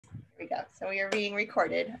go. So we are being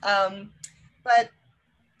recorded. But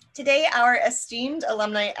today our esteemed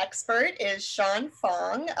alumni expert is Sean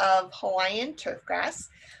Fong of Hawaiian Turfgrass,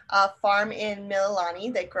 a farm in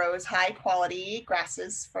Mililani that grows high quality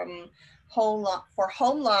grasses for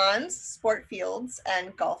home lawns, sport fields,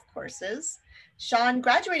 and golf courses. Sean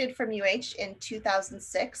graduated from UH in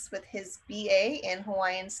 2006 with his BA in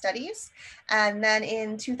Hawaiian Studies. And then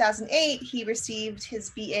in 2008, he received his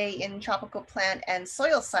BA in Tropical Plant and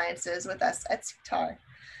Soil Sciences with us at CTAHR.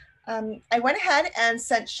 I went ahead and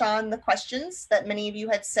sent Sean the questions that many of you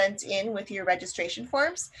had sent in with your registration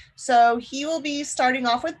forms. So he will be starting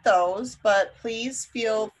off with those, but please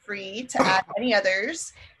feel free to add any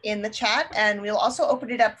others in the chat, and we'll also open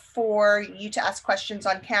it up for you to ask questions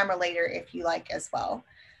on camera later if you like as well.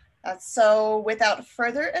 So without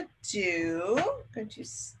further ado, I'm going to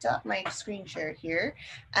stop my screen share here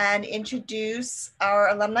and introduce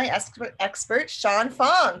our alumni expert, Sean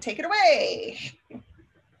Fong. Take it away.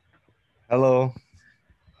 Hello.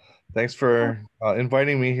 Thanks for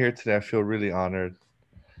inviting me here today. I feel really honored.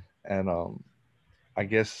 And I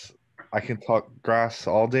guess I can talk grass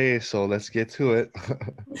all day, so let's get to it.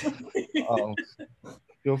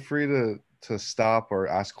 Feel free to stop or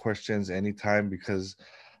ask questions anytime, because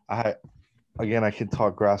I can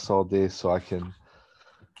talk grass all day, so I can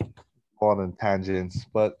go on tangents.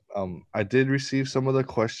 But I did receive some of the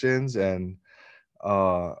questions, and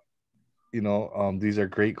these are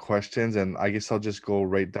great questions, and I guess I'll just go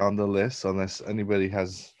right down the list unless anybody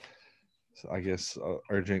has, I guess,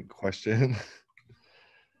 urgent question.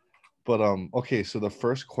 But okay, so the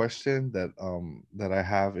first question that I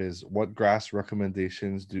have is, what grass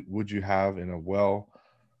recommendations would you have in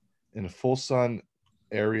a full sun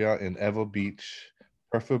area in Ewa Beach,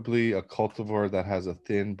 preferably a cultivar that has a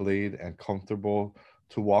thin blade and comfortable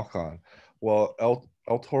to walk on? Well,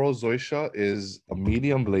 El Toro Zoysia is a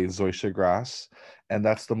medium blade zoysia grass, and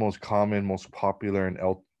that's the most common, most popular in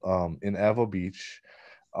Ewa Beach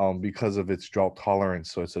because of its drought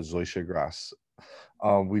tolerance. So it's a zoysia grass.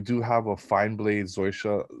 We do have a fine blade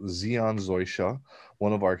zoysia, Xeon zoysia,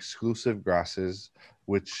 one of our exclusive grasses,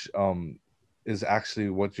 which is actually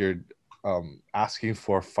what you're asking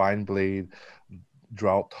for: fine blade,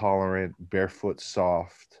 drought tolerant, barefoot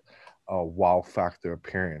soft, wow factor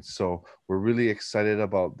appearance. So we're really excited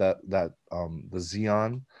about the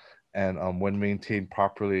Xeon, and when maintained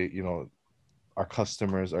properly, our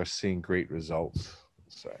customers are seeing great results.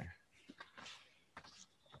 Sorry.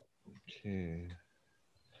 Okay.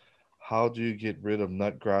 How do you get rid of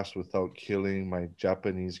nut grass without killing my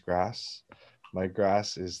Japanese grass? My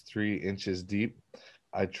grass is 3 inches deep.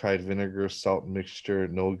 I tried vinegar salt mixture,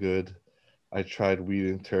 no good. I tried weed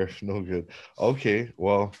and turf, no good. Okay,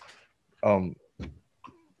 well,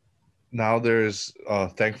 now there's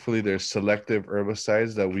thankfully there's selective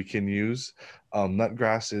herbicides that we can use.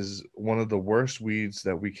 Nutgrass is one of the worst weeds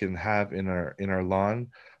that we can have in our lawn.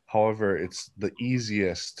 However, it's the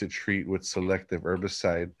easiest to treat with selective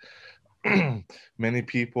herbicide. Many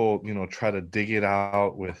people, try to dig it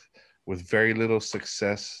out with very little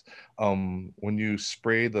success. When you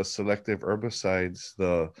spray the selective herbicides,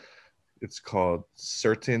 it's called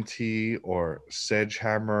Certainty or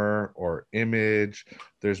Sedgehammer or Image.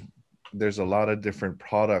 There's a lot of different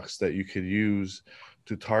products that you could use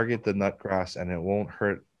to target the nutgrass, and it won't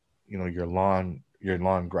hurt, your lawn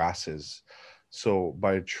grasses. So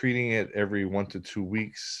by treating it every 1 to 2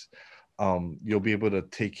 weeks, you'll be able to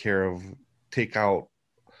take out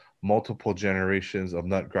multiple generations of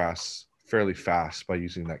nutgrass fairly fast by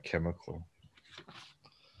using that chemical.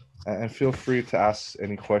 And feel free to ask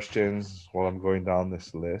any questions while I'm going down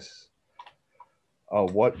this list.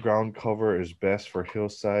 What ground cover is best for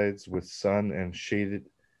hillsides with sun and shaded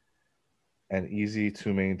and easy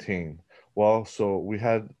to maintain? Well, so we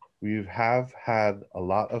have had a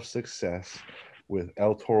lot of success with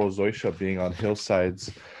El Toro Zoysia being on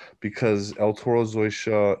hillsides, because El Toro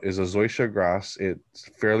Zoysia is a zoysia grass. It's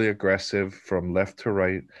fairly aggressive from left to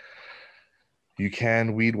right. You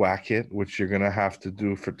can weed whack it, which you're gonna have to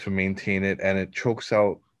do to maintain it, and it chokes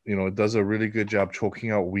out. It does a really good job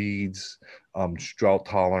choking out weeds. Drought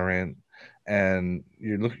tolerant, and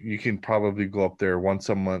you can probably go up there once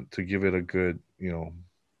a month to give it a good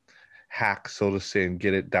hack, so to say, and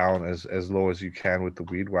get it down as low as you can with the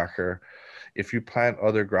weed whacker. If you plant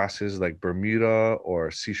other grasses like Bermuda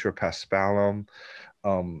or Seashore paspalum,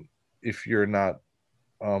 if you're not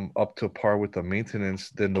up to par with the maintenance,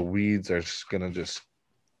 then the weeds are just gonna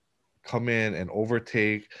come in and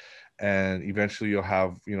overtake, and eventually you'll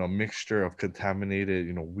have a mixture of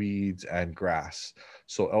contaminated weeds and grass.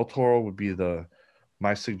 So El Toro would be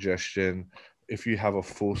my suggestion if you have a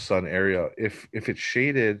full sun area. If it's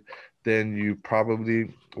shaded, then you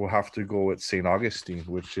probably will have to go with St. Augustine,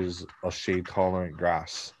 which is a shade tolerant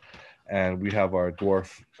grass. And we have our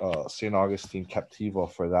dwarf St. Augustine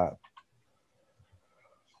Captiva for that.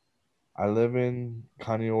 I live in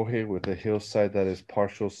Kaneohe with a hillside that is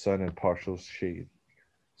partial sun and partial shade.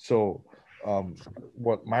 So, um,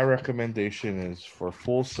 what my recommendation is for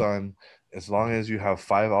full sun, as long as you have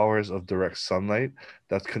 5 hours of direct sunlight,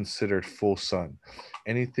 that's considered full sun.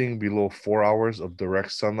 Anything below 4 hours of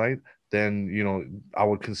direct sunlight, then I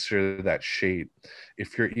would consider that shade.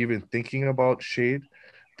 If you're even thinking about shade,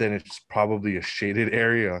 then it's probably a shaded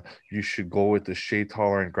area. You should go with the shade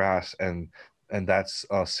tolerant grass, and that's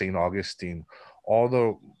St. Augustine. All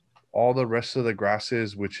the all the rest of the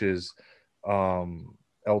grasses, which is um,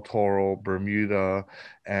 El Toro, Bermuda,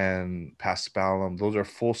 and Paspalum. Those are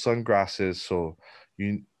full sun grasses. So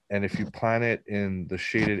and if you plant it in the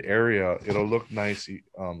shaded area, it'll look nice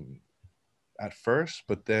at first,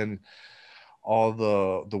 but then all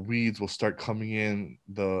the weeds will start coming in.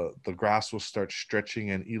 The grass will start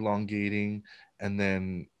stretching and elongating, and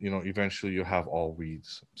then eventually you'll have all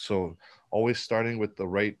weeds. So always starting with the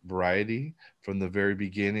right variety from the very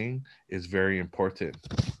beginning is very important.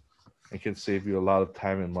 It can save you a lot of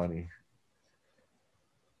time and money.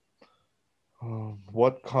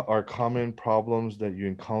 What are common problems that you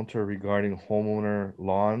encounter regarding homeowner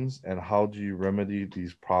lawns, and how do you remedy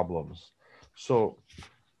these problems? So,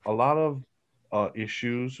 a lot of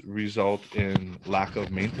issues result in lack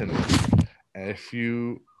of maintenance. And if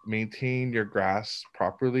you maintain your grass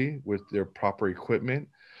properly with your proper equipment,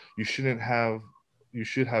 you shouldn't have you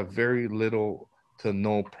should have very little to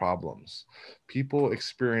no problems. People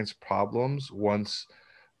experience problems once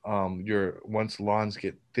lawns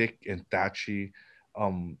get thick and thatchy,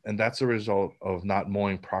 and that's a result of not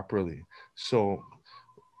mowing properly. So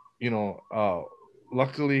you know,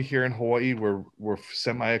 luckily here in Hawaii, we're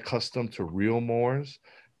semi accustomed to real mowers,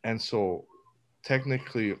 and so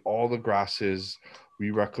technically all the grasses we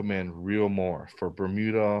recommend real mower. For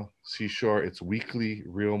Bermuda Seashore, it's weekly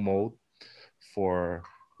real mowed. For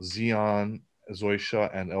Xeon Zoysia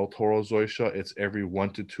and El Toro Zoysia, it's every 1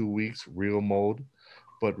 to 2 weeks real mowed.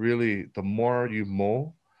 But really, the more you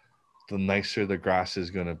mow, the nicer the grass is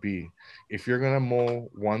going to be. If you're going to mow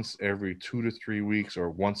once every 2 to 3 weeks or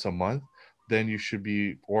once a month, then you should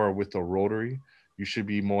be, or with a rotary, you should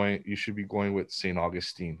be going with St.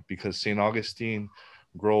 Augustine, because St. Augustine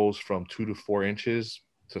grows from 2 to 4 inches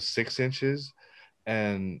to 6 inches.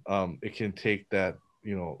 And it can take that,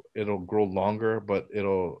 it'll grow longer, but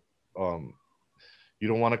um, you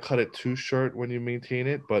don't want to cut it too short when you maintain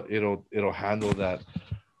it, but it'll handle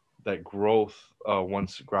that growth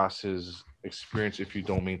once grass is experienced if you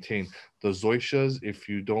don't maintain. The zoysias, if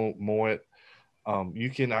you don't mow it, you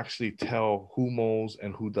can actually tell who mows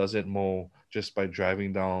and who doesn't mow just by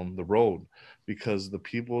driving down the road, because the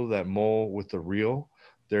people that mow with the reel,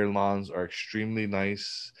 their lawns are extremely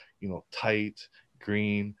nice, tight,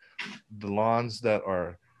 green. The lawns that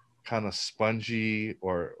are kind of spongy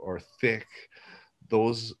or thick,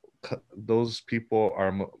 those those people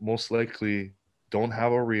are most likely don't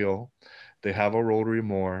have a reel, they have a rotary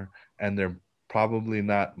mower, and they're probably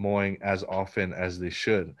not mowing as often as they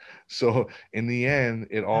should. So in the end,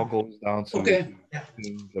 it all goes down to Okay. Yeah.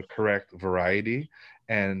 the correct variety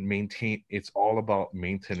and maintain. It's all about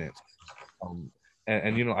maintenance. Um,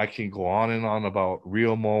 and I can go on and on about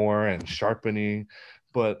reel mower and sharpening,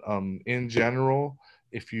 but in general,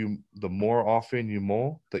 if you the more often you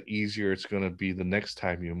mow, the easier it's going to be the next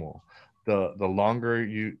time you mow. The longer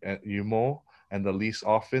you mow and the least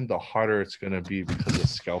often, the harder it's going to be because of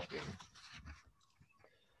scalping.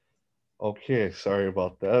 Okay, sorry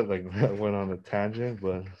about that. Like I went on a tangent,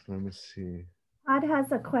 but let me see. Todd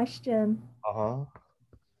has a question. Uh-huh.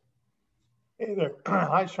 Hey there.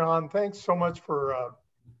 Hi, Sean. Thanks so much for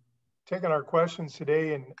taking our questions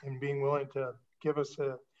today and being willing to give us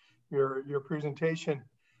your presentation.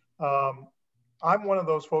 I'm one of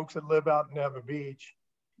those folks that live out in Neva Beach.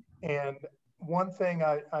 And one thing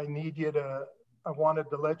I wanted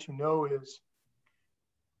to let you know is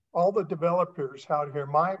all the developers out here,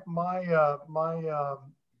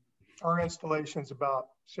 our installation's about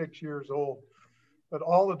 6 years old. But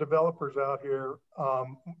all the developers out here,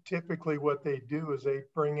 typically what they do is they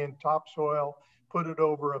bring in topsoil, put it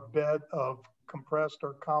over a bed of compressed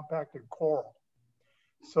or compacted coral.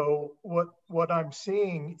 So what I'm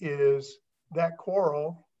seeing is that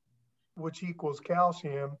coral, which equals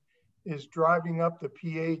calcium, is driving up the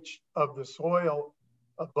pH of the soil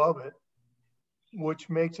above it, which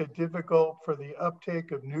makes it difficult for the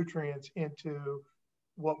uptake of nutrients into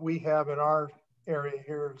what we have in our area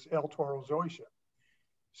here is El Toro Zoysia.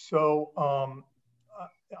 So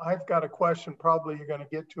I've got a question, probably you're going to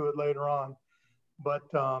get to it later on, but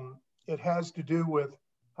it has to do with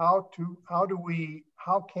how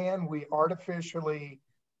can we artificially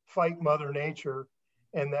fight Mother Nature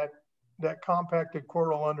and that compacted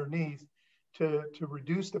coral underneath to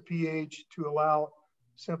reduce the pH, to allow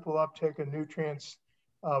simple uptake of nutrients,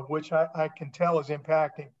 which I can tell is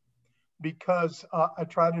impacting. Because I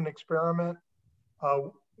tried an experiment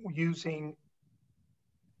using,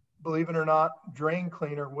 believe it or not, drain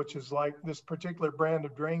cleaner, which is like this particular brand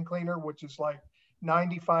of drain cleaner, which is like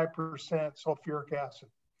 95% sulfuric acid.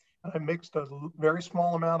 And I mixed a very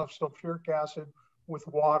small amount of sulfuric acid with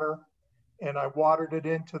water, and I watered it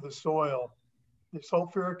into the soil. The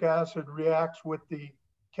sulfuric acid reacts with the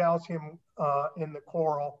calcium in the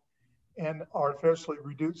coral and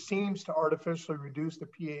seems to artificially reduce the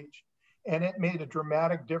pH. And it made a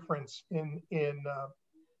dramatic difference in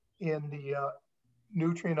the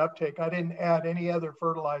nutrient uptake. I didn't add any other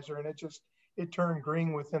fertilizer, and it turned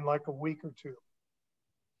green within like a week or two.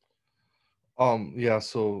 Yeah,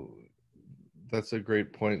 so that's a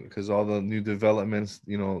great point, because all the new developments,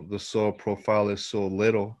 the soil profile is so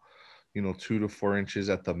little, 2 to 4 inches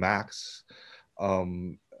at the max.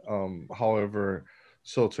 However,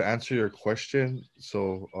 so to answer your question,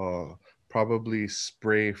 so probably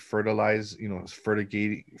spray fertilize,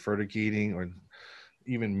 fertigating, or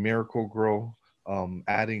even Miracle Grow,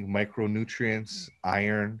 adding micronutrients,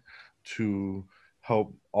 iron, to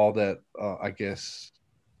help all that, I guess,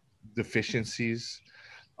 deficiencies.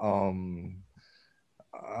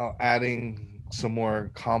 Adding some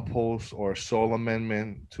more compost or soil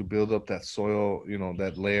amendment to build up that soil,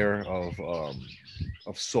 that layer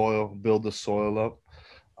of soil, build the soil up.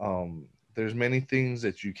 There's many things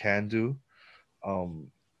that you can do, and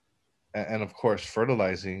of course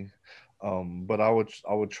fertilizing. But I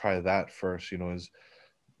would try that first. Is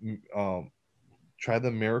try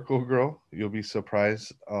the Miracle Grow. You'll be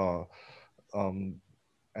surprised. Um,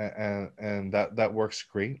 and that works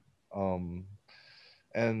great.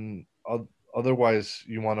 And otherwise,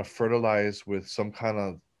 you want to fertilize with some kind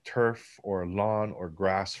of turf or lawn or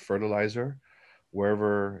grass fertilizer,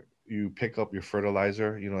 wherever you pick up your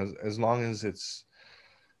fertilizer. As long as it's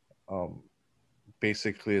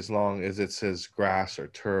basically, as long as it says grass or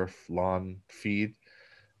turf, lawn feed,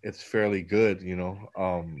 it's fairly good.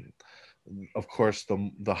 Of course,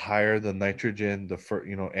 the higher the nitrogen,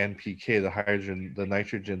 NPK, the hydrogen, the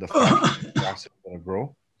nitrogen, the faster the grass is going to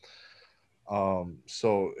grow.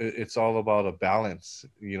 So it's all about a balance,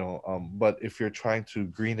 but if you're trying to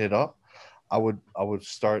green it up, I would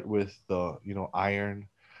start with the, iron,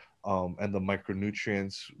 and the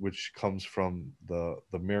micronutrients, which comes from the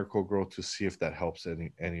Miracle Grow, to see if that helps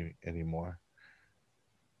any more.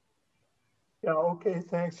 Yeah. Okay.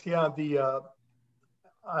 Thanks. Yeah.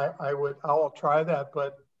 I'll try that.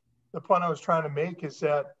 But the point I was trying to make is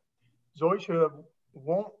that Zoysia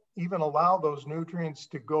won't even allow those nutrients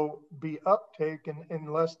to be uptaken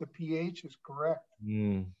unless the pH is correct.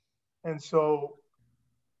 And so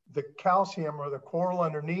the calcium or the coral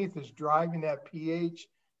underneath is driving that pH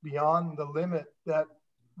beyond the limit that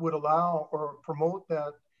would allow or promote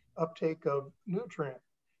that uptake of nutrient.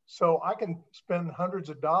 So I can spend hundreds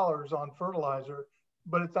of dollars on fertilizer,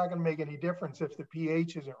 but it's not going to make any difference if the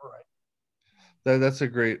pH isn't right. That's a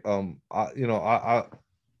great, I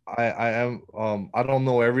am, I don't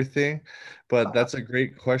know everything, but that's a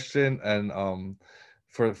great question. And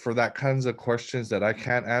for that kinds of questions that I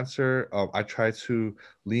can't answer, I try to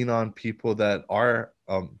lean on people that are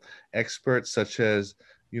experts, such as,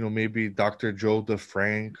 maybe Dr. Joe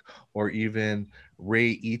DeFrank, or even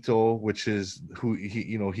Ray Ito, which is who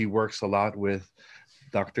he works a lot with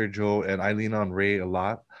Dr. Joe, and I lean on Ray a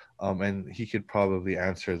lot. And he could probably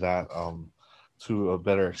answer that to a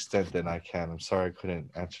better extent than I can. I'm sorry I couldn't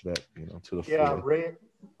answer that, to the full. Yeah, Ray,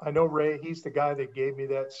 I know Ray. He's the guy that gave me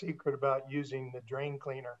that secret about using the drain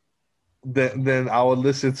cleaner. Then I would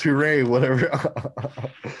listen to Ray, whatever.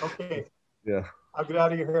 Okay. Yeah. I'll get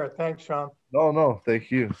out of your hair. Thanks, Sean. No,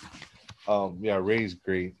 thank you. Yeah, Ray's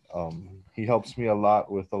great. He helps me a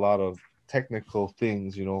lot with a lot of technical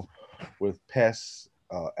things, with pests,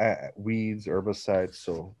 weeds, herbicides.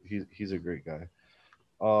 So he's a great guy.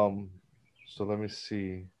 So let me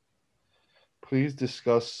see. Please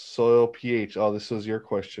discuss soil pH. Oh, this was your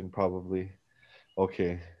question, probably.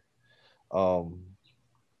 Okay.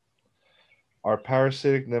 Are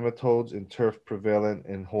parasitic nematodes in turf prevalent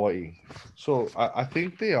in Hawaii? So I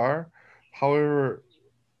think they are. However,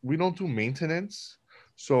 we don't do maintenance.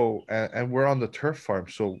 So, and we're on the turf farm,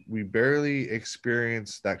 so we barely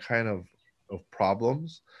experience that kind of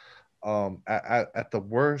problems. At the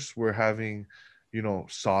worst, we're having,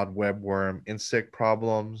 sod webworm insect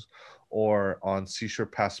problems, or on seashore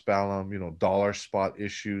paspalum, dollar spot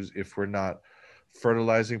issues if we're not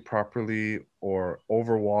fertilizing properly or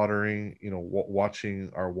overwatering,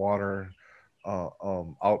 watching our water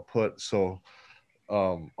output. So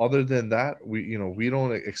other than that, we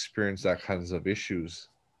don't experience that kinds of issues.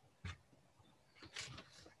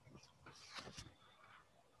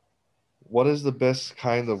 What is the best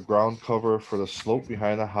kind of ground cover for the slope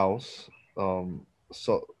behind the house?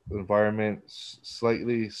 So environment,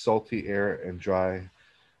 slightly salty air and dry.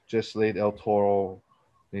 Just laid El Toro.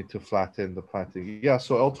 Need to flatten the planting. Yeah,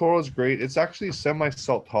 so El Toro is great. It's actually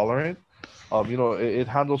semi-salt tolerant. It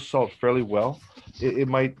handles salt fairly well. It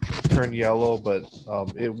might turn yellow, but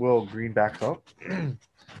it will green back up.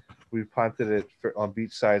 We planted it on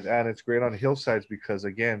beach sides, and it's great on hillsides because,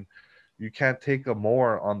 again, you can't take a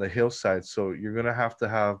mower on the hillside, so you're gonna have to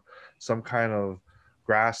have some kind of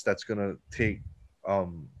grass that's gonna take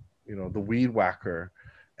the weed whacker.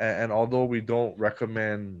 And although we don't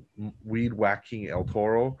recommend weed whacking El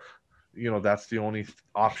Toro, that's the only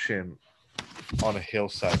option on a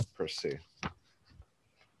hillside per se.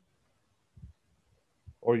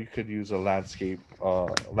 Or you could use a landscape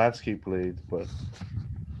blade, but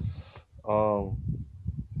um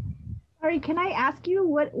Sorry, can I ask you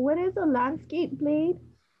what is a landscape blade?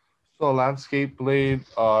 so landscape blade,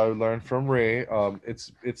 I learned from Ray.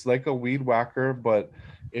 It's like a weed whacker, but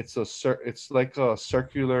it's like a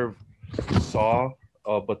circular saw,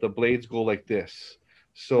 but the blades go like this.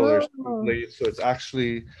 So there's two Oh, blades, so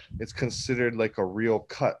it's considered like a real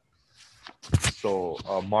cut. So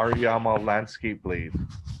Maruyama landscape blade.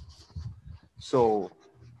 So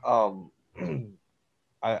um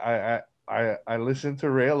I I listen to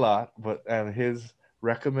Ray a lot, and his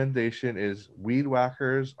recommendation is weed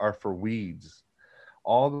whackers are for weeds.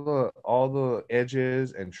 All the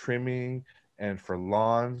edges and trimming, and for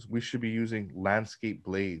lawns, we should be using landscape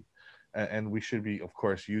blade. And we should be, of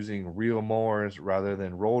course, using real mowers rather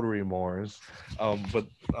than rotary mowers. But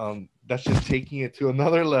that's just taking it to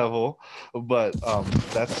another level. But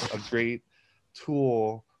that's a great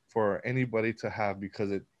tool for anybody to have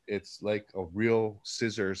because it's like a real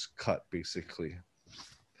scissors cut basically,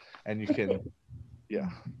 and you can, okay. yeah.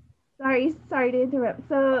 Sorry to interrupt.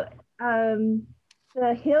 So, um,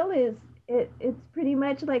 the hill is it's pretty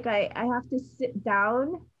much like I have to sit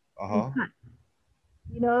down and Uh-huh. cut,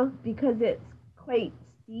 because it's quite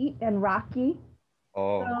steep and rocky.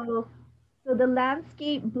 Oh, So, so the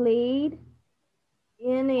landscape blade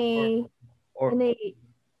in or a or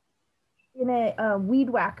in a weed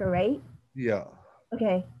whacker, right? yeah.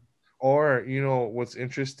 Okay. Or what's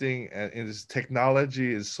interesting, and is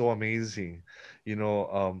technology is so amazing.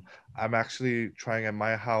 I'm actually trying at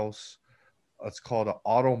my house. It's called an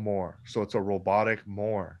auto mower, so it's a robotic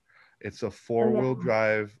mower. It's a Oh yeah. four-wheel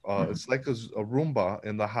drive. Yeah. It's like a Roomba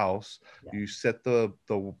in the house. Yeah. You set the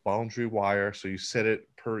boundary wire, so you set it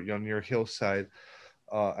on your hillside,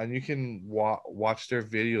 and you can watch their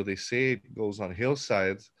video. They say it goes on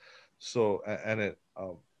hillsides, so and it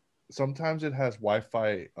sometimes it has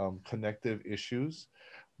Wi-Fi connective issues,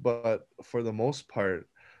 but for the most part,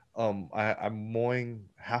 I'm mowing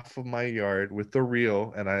half of my yard with the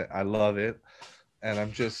reel, and I love it. And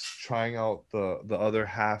I'm just trying out the other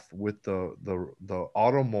half with the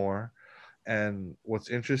auto mower. And what's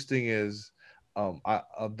interesting is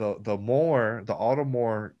the mower, the auto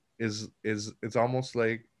mower is it's almost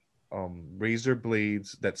like razor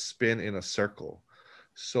blades that spin in a circle.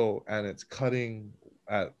 So, and it's cutting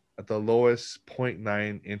at the lowest zero point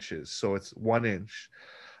 0.9 inches, so it's 1 inch.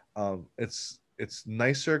 It's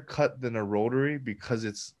nicer cut than a rotary because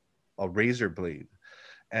it's a razor blade.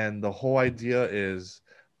 And the whole idea is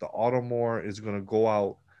the automore is going to go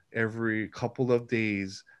out every couple of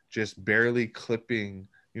days, just barely clipping,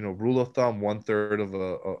 rule of thumb, 1/3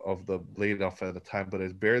 of the blade off at a time, but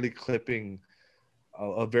it's barely clipping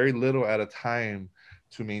a very little at a time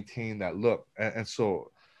to maintain that look. And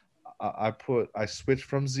so I switched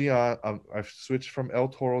from Xeon. I switched from El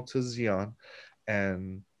Toro to Xeon,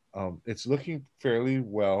 and it's looking fairly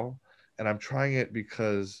well. And I'm trying it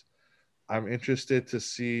because I'm interested to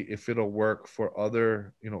see if it'll work for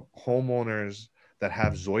other, homeowners that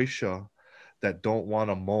have zoysia that don't want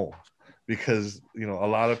to mow, because a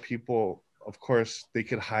lot of people, of course, they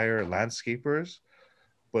could hire landscapers,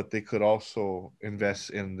 but they could also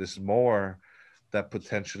invest in this mower that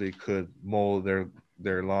potentially could mow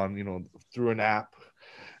their lawn, through an app,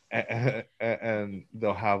 and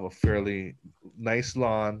they'll have a fairly nice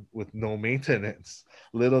lawn with no maintenance,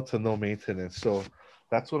 little to no maintenance. So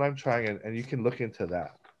that's what I'm trying, and you can look into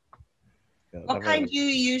that. Yeah, What kind do you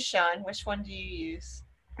use, Sean? Which one do you use?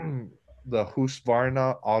 the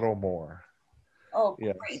Husqvarna Auto Mower. Oh,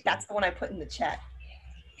 Yeah, great. so That's the one I put in the chat.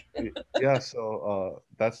 yeah, so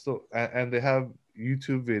that's the and they have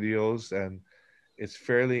YouTube videos, and it's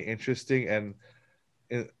fairly interesting. And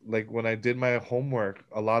like when I did my homework,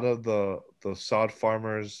 a lot of the sod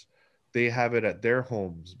farmers, they have it at their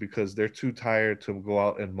homes because they're too tired to go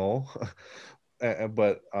out and mow.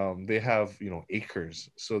 But they have, you know, acres,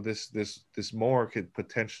 so this mower could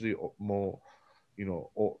potentially mow, you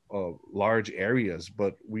know, large areas,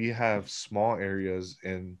 but we have small areas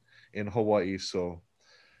in Hawaii. So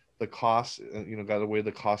the cost, you know, got to weigh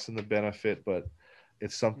the cost and the benefit, but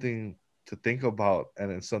it's something to think about,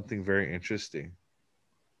 and it's something very interesting.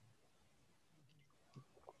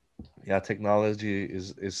 Yeah, technology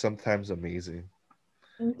is sometimes amazing.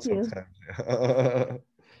 Thank you. Sometimes.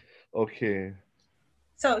 Okay.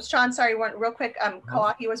 So Sean, sorry, one real quick. Huh?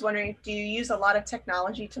 Kawaki was wondering, do you use a lot of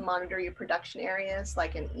technology to monitor your production areas,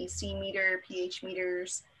 like an EC meter, pH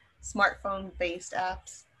meters, smartphone-based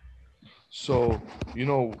apps? So, you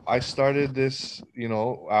know, I started this, you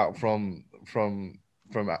know, out from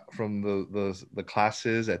the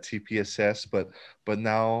classes at TPSS, but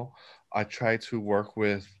now I try to work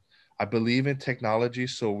with. I believe in technology,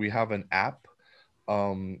 so we have an app,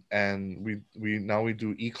 and we now we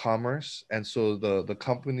do e-commerce, and so the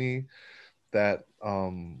company that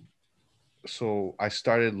so I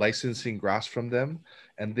started licensing grass from them,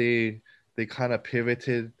 and they kind of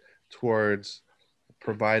pivoted towards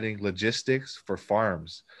providing logistics for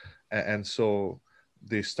farms. And so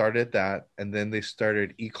they started that, and then they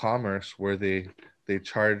started e-commerce where they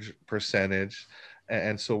charge percentage.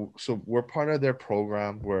 And so we're part of their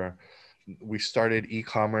program where we started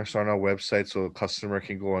e-commerce on our website so a customer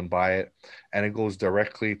can go and buy it, and it goes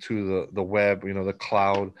directly to the web, you know, the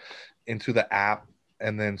cloud, into the app.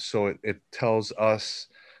 And then so it tells us,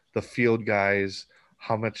 the field guys,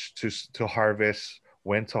 how much to harvest,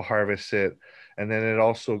 when to harvest it. And then it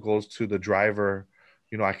also goes to the driver.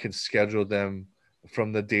 You know, I can schedule them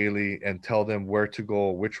from the daily and tell them where to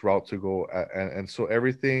go, which route to go, and so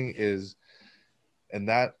everything is, and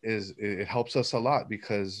that is, it helps us a lot,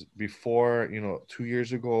 because before, you know, 2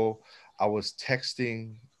 years ago, I was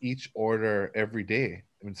texting each order every day.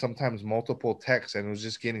 I mean, sometimes multiple texts, and it was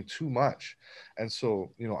just getting too much. And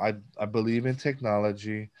so, you know, I believe in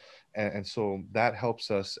technology, and so that helps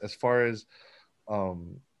us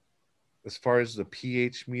um as far as the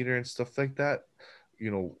pH meter and stuff like that.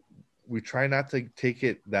 You know, we try not to take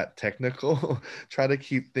it that technical, try to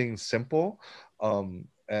keep things simple.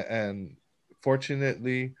 And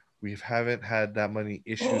fortunately, we haven't had that many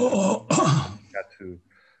issues with that to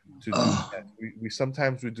do tests. We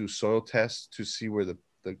sometimes we do soil tests to see where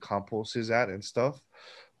the compost is at and stuff.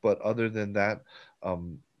 But other than that,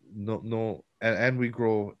 um, no, and we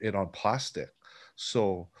grow it on plastic.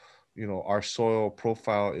 So, you know, our soil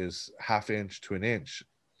profile is half inch to an inch.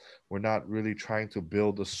 We're not really trying to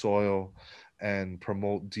build the soil and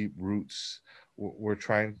promote deep roots. We're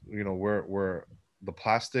trying, you know, we're the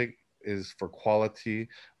plastic is for quality,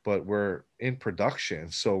 but we're in production.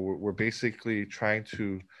 So we're basically trying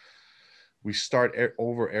to, we start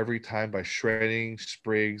over every time by shredding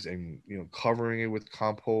sprigs and, you know, covering it with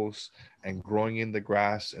compost and growing in the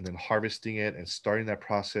grass and then harvesting it and starting that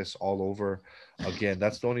process all over again.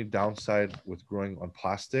 That's the only downside with growing on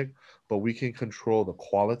plastic, but we can control the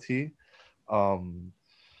quality. um,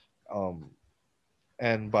 um,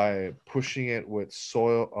 and by pushing it with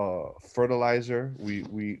soil fertilizer,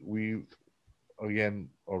 we again,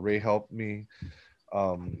 Ray helped me.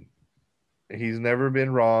 um, he's never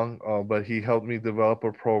been wrong, but he helped me develop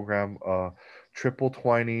a program, triple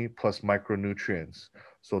 20 plus micronutrients.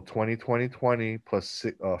 So 20 20 20 plus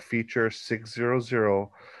feature 600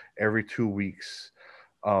 every 2 weeks.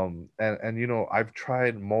 And you know, I've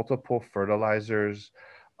tried multiple fertilizers.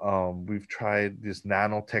 We've tried this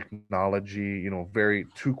nanotechnology, you know, very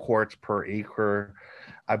 2 quarts per acre.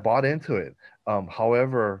 I bought into it.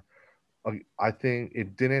 However, I think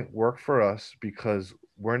it didn't work for us because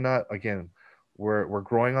we're not, again, we're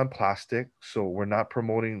growing on plastic, so we're not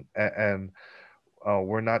promoting, and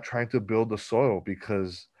we're not trying to build the soil,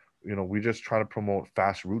 because, you know, we just try to promote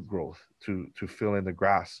fast root growth to fill in the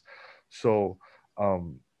grass. So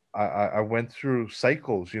um, I went through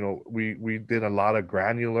cycles. You know, we did a lot of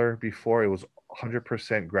granular before. It was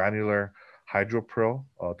 100% granular hydropro,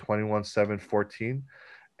 21 7 14,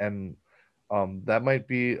 and that might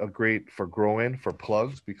be a great for growing for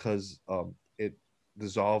plugs, because it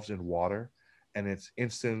dissolves in water and it's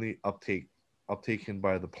instantly uptaken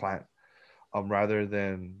by the plant, rather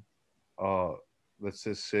than uh, let's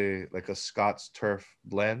just say like a Scott's turf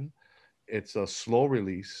blend. It's a slow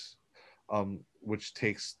release, which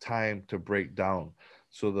takes time to break down.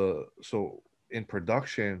 So in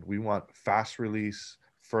production, we want fast release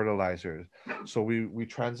fertilizers. So we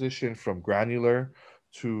transition from granular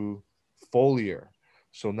to foliar.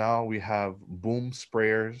 So now we have boom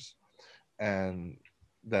sprayers, and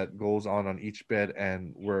that goes on each bed,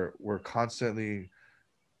 and we're constantly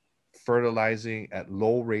fertilizing at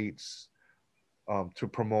low rates, to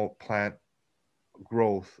promote plant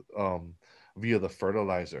growth, via the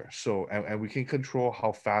fertilizer. So and we can control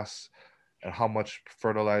how fast and how much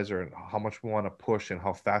fertilizer and how much we want to push and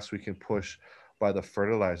how fast we can push by the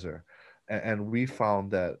fertilizer. And we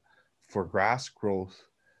found that for grass growth,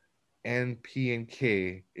 NP and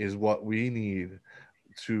K is what we need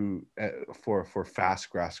to for fast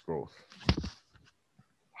grass growth.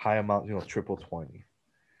 High amount, triple 20.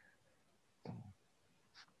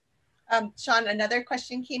 Sean, another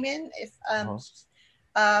question came in. If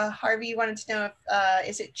Harvey wanted to know if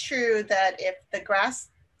is it true that if the grass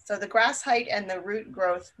height and the root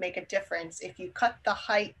growth make a difference? If you cut the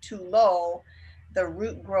height too low, the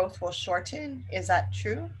root growth will shorten. Is that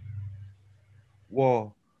true?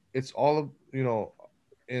 Well, it's all,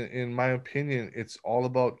 in my opinion, it's all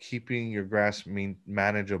about keeping your grass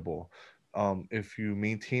manageable. If you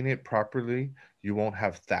maintain it properly, you won't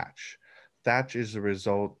have thatch. Thatch is a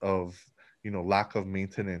result of, lack of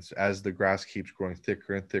maintenance. As the grass keeps growing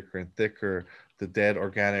thicker and thicker and thicker, the dead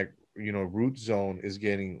organic, root zone is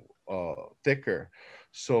getting thicker.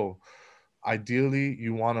 So ideally,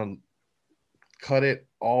 you want to cut it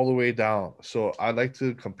all the way down. So I like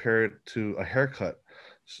to compare it to a haircut.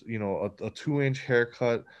 A 2-inch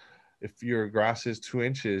haircut. If your grass is 2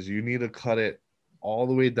 inches, you need to cut it all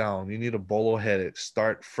the way down. You need to bolo head it,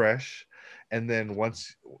 start fresh, and then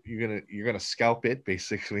once you're gonna scalp it.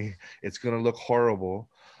 Basically, it's gonna look horrible.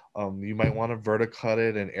 You might want to verticut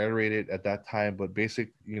it and aerate it at that time, but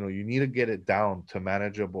you need to get it down to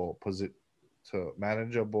manageable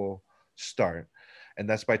start, and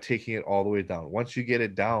that's by taking it all the way down. Once you get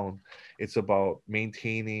it down, it's about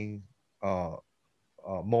maintaining,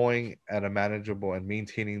 mowing at a manageable and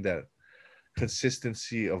maintaining that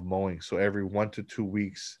consistency of mowing. So every 1 to 2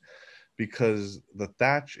 weeks, because the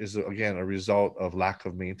thatch is again a result of lack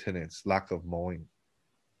of maintenance, lack of mowing.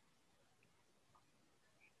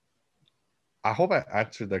 I hope I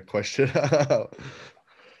answered that question.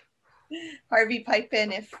 Harvey, pipe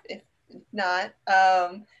in if not.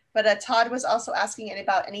 But Todd was also asking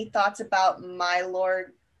about any thoughts about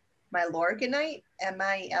Milorganite, Milorganite.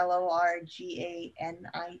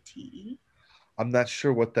 I'm not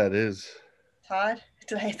sure what that is. Todd,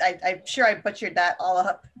 I'm sure I butchered that all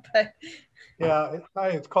up. But yeah,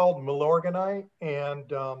 it's called Milorganite,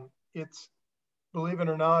 and it's, believe it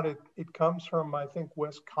or not, it comes from, I think,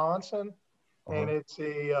 Wisconsin, and it's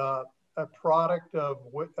a product of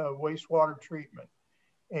wastewater treatment.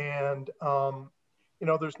 And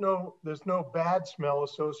there's no bad smell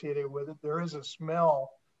associated with it. There is a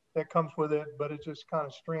smell that comes with it, but it's just kind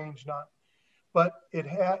of strange. But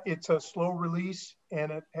it's a slow release,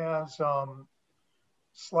 and it has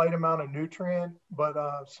slight amount of nutrient, but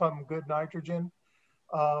some good nitrogen.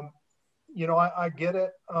 I get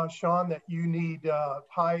it, Sean, that you need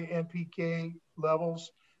high NPK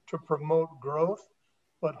levels to promote growth,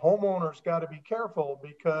 but homeowners got to be careful,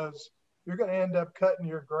 because you're going to end up cutting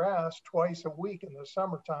your grass twice a week in the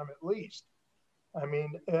summertime at least. I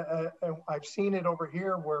mean, I've seen it over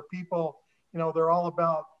here where people, they're all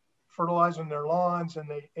about fertilizing their lawns, and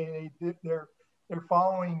they're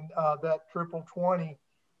following that triple 20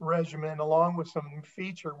 regimen along with some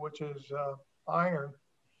feature, which is iron,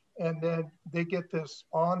 and then they get this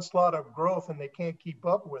onslaught of growth and they can't keep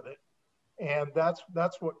up with it, and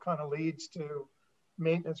that's what kind of leads to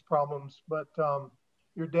maintenance problems. But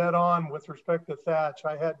you're dead on with respect to thatch.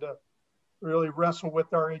 I had to really wrestle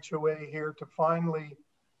with our HOA here to finally,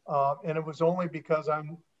 and it was only because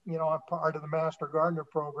I'm part of the Master Gardener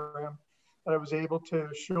program, that I was able to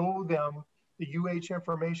show them the UH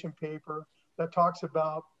information paper that talks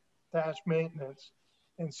about thatch maintenance.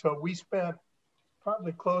 And so we spent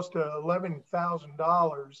probably close to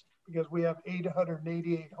 $11,000, because we have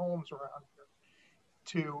 888 homes around here,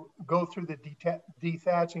 to go through the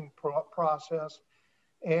dethatching process.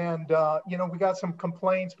 And, we got some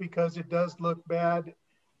complaints because it does look bad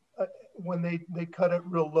when they cut it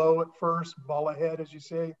real low at first, ball ahead, as you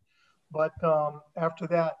say. But after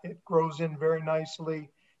that, it grows in very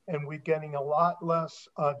nicely, and we're getting a lot less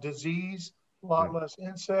disease, a lot less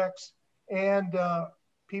insects, and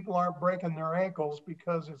people aren't breaking their ankles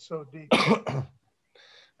because it's so deep.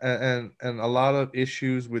 and a lot of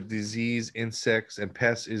issues with disease, insects, and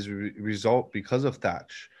pests is result because of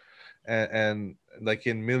thatch. and like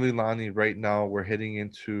in Mililani right now, we're heading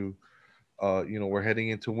into we're heading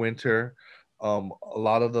into winter. A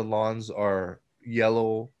lot of the lawns are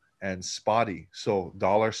yellow and spotty, so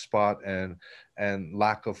dollar spot and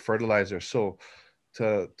lack of fertilizer. So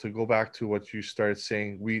to go back to what you started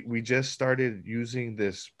saying, we just started using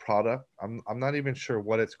this product. I'm not even sure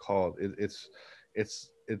what it's called.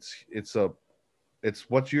 It's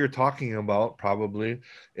what you're talking about, probably.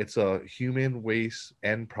 It's a human waste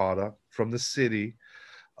end product from the city,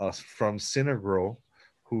 from Synagro,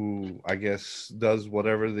 who I guess does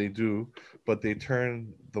whatever they do, but they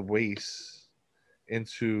turn the waste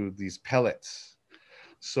into these pellets.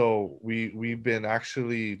 So we've been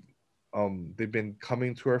actually they've been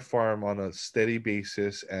coming to our farm on a steady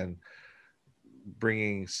basis and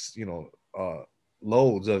bringing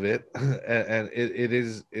loads of it, and it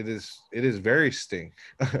is very stink.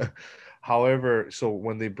 However, so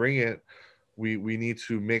when they bring it, we need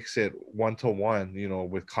to mix it 1 to 1,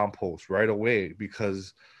 with compost right away,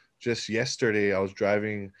 because just yesterday I was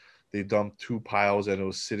driving, they dumped 2 piles and it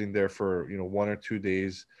was sitting there for 1 or 2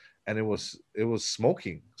 days, and it was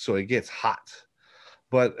smoking, so it gets hot.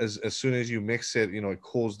 But as soon as you mix it, it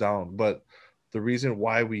cools down. But the reason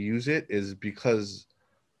why we use it is because,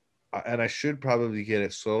 and I should probably get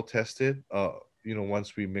it soil tested,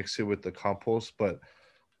 once we mix it with the compost. But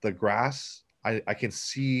the grass, I can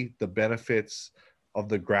see the benefits of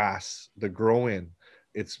the grass, the growing.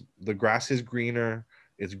 The grass is greener,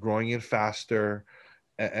 it's growing in faster,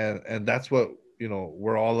 and that's what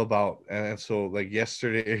we're all about. And so, like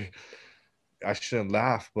yesterday, I shouldn't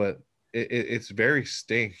laugh, but it's very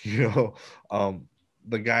stink.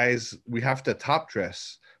 The guys, we have to top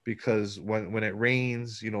dress, because when it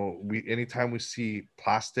rains, we anytime we see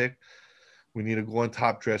plastic, we need to go on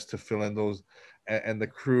top dress to fill in those. And the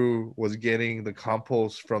crew was getting the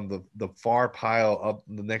compost from the far pile up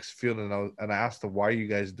the next field, and I asked them, why are you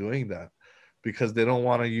guys doing that? Because they don't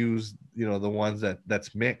want to use the ones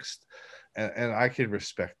that's mixed, and I can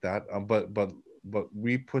respect that. But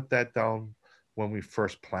we put that down when we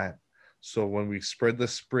first plant. So when we spread the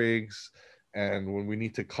sprigs and when we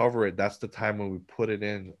need to cover it, that's the time when we put it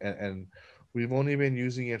in. And we've only been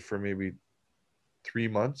using it for maybe 3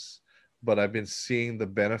 months, but I've been seeing the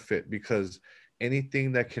benefit, because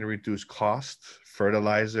anything that can reduce cost,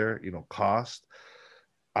 fertilizer, cost,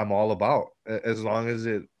 I'm all about, as long as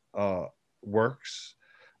it works.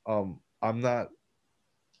 I'm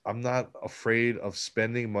not afraid of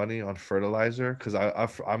spending money on fertilizer, because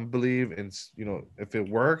I believe in, if it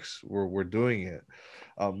works, we're doing it.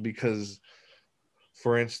 Because,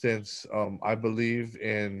 for instance, I believe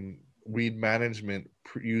in weed management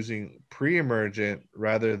using pre-emergent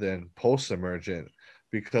rather than post-emergent,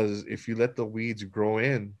 because if you let the weeds grow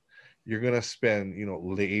in, you're gonna spend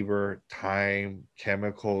labor, time,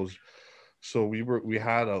 chemicals. So we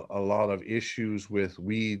had a lot of issues with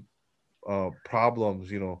weed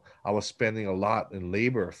problems. I was spending a lot in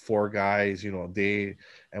labor, 4 guys a day,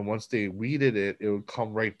 and once they weeded it, it would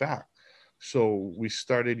come right back. So we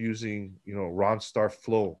started using Ronstar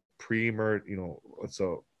Flow pre-emergent. It's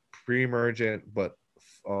a pre-emergent but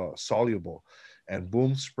soluble, and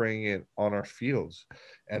boom, spraying it on our fields,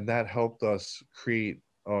 and that helped us create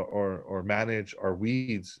or manage our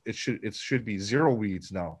weeds. It should be zero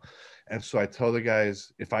weeds now. And so I tell the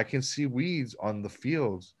guys, if I can see weeds on the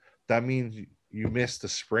fields, that means you missed the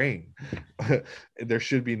spraying. There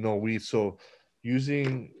should be no weeds. So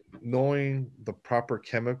knowing the proper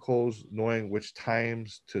chemicals, knowing which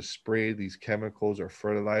times to spray these chemicals or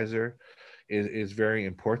fertilizer is very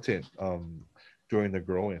important during the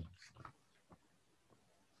growing.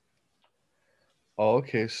 Oh,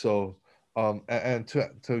 okay. So and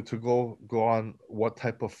to go on what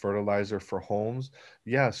type of fertilizer for homes.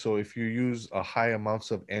 Yeah, so if you use a high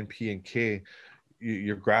amounts of NP and K,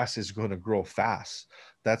 your grass is going to grow fast.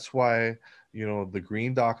 That's why the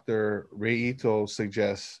green doctor Ray Ito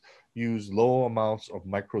suggests use low amounts of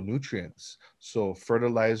micronutrients, so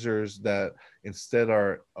fertilizers that instead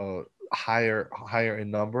are higher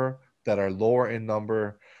in number, that are lower in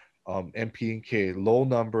number. NP and K low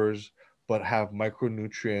numbers, but have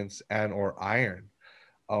micronutrients and or iron.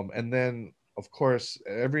 And then, of course,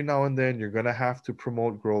 every now and then you're going to have to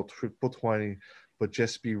promote growth, triple 20, but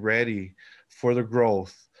just be ready for the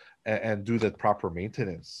growth, and do the proper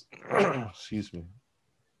maintenance. Excuse me.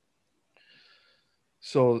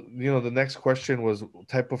 So, the next question was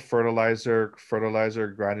type of fertilizer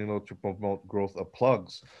granular to promote growth of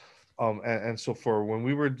plugs. And so for when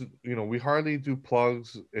we were, we hardly do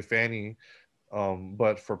plugs, if any.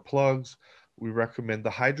 But for plugs, we recommend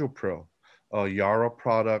the HydroPro, Yara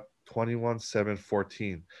product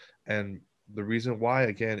 21714. And the reason why,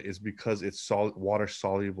 again, is because it's water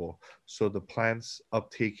soluble. So the plants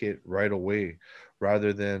uptake it right away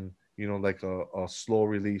rather than, like a slow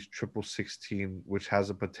release 1616, which has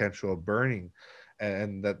a potential of burning.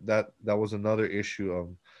 And that was another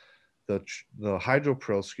issue. The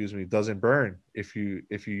hydropril, excuse me, doesn't burn if you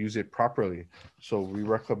use it properly. So we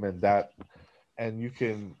recommend that. And you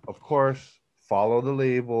can, of course, follow the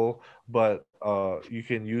label, but you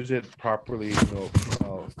can use it properly,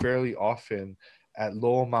 fairly often at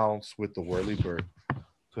low amounts with the whirlybird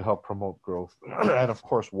to help promote growth. And of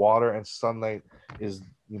course, water and sunlight is,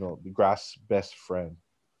 the grass' best friend.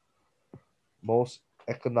 Most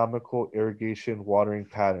economical irrigation watering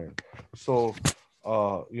pattern. So,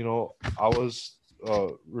 I was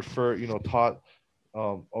taught,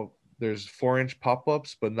 there's 4-inch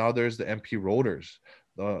pop-ups, but now there's the MP rotors.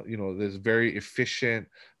 There's very efficient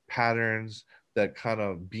patterns that kind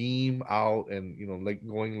of beam out and, like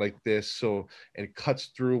going like this. So it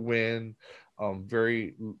cuts through wind,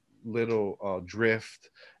 very little drift,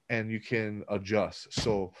 and you can adjust.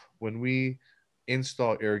 So when we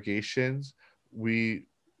install irrigations, we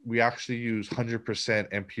actually use 100%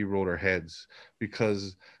 MP rotor heads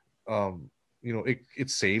because it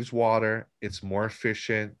saves water, it's more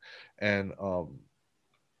efficient, and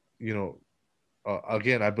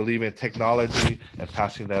again, I believe in technology and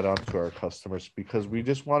passing that on to our customers because we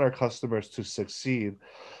just want our customers to succeed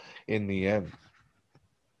in the end,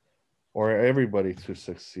 or everybody to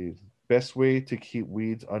succeed. Best way to keep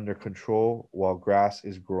weeds under control while grass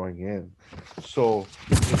is growing in. So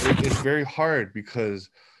it's very hard because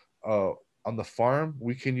on the farm,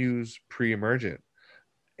 we can use pre-emergent.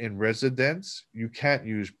 In residence, you can't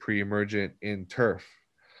use pre-emergent in turf.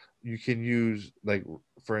 You can use, like,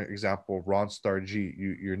 for example, Ronstar G.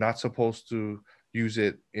 You're not supposed to use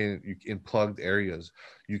it in plugged areas.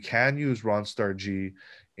 You can use Ronstar G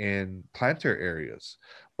in planter areas,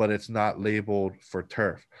 but it's not labeled for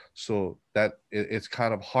turf. So that it's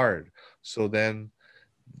kind of hard. So then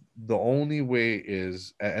the only way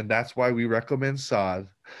is, and that's why we recommend sod,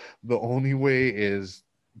 the only way is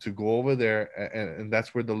to go over there, and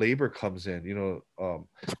that's where the labor comes in,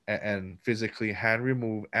 and physically hand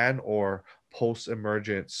remove and or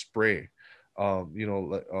post-emergent spray.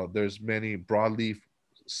 There's many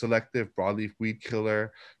selective broadleaf weed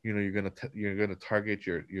killer. You're gonna target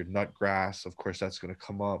your nut grass. Of course, that's gonna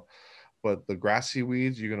come up, but the grassy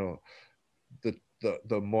weeds, you're gonna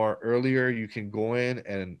the more earlier you can go in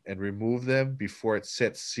and remove them before it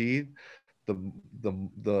sets seed,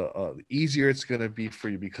 the easier it's going to be for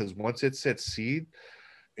you, because once it sets seed,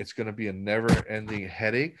 it's going to be a never-ending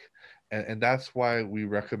headache. And that's why we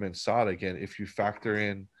recommend sod. Again, if you factor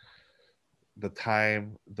in the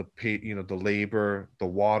time, the pay, the labor, the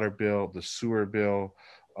water bill, the sewer bill,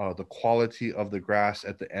 the quality of the grass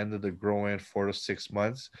at the end of the grow-in 4 to 6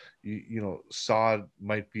 months, sod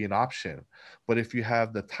might be an option. But if you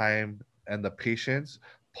have the time and the patience,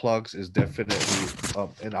 plugs is definitely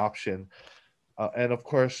an option. And of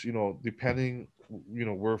course, depending,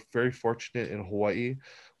 we're very fortunate in Hawaii.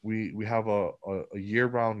 We have a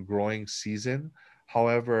year-round growing season.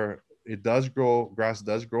 However, grass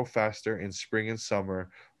does grow faster in spring and summer.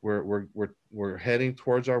 We're heading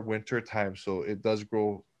towards our winter time, so it does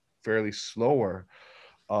grow fairly slower.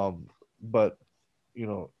 But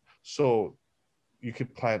so you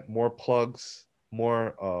could plant more plugs,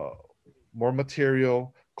 more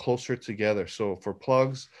material closer together. So for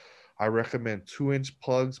plugs, I recommend 2-inch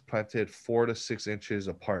plugs planted 4 to 6 inches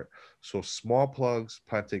apart. So small plugs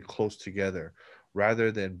planted close together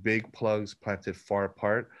rather than big plugs planted far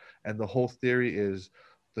apart. And the whole theory is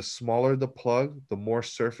the smaller the plug, the more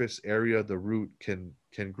surface area the root can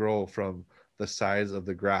grow from the size of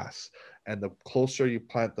the grass. And the closer you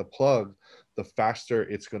plant the plug, the faster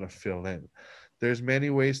it's going to fill in. There's many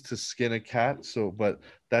ways to skin a cat, but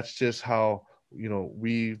that's just how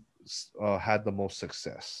we had the most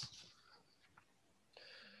success.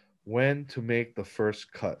 When to make the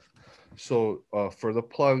first cut. So for the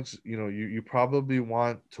plugs, you probably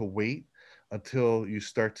want to wait until you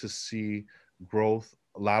start to see growth,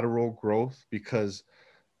 lateral growth,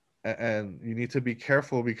 and you need to be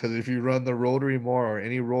careful, because if you run the rotary mower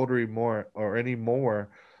or any mower,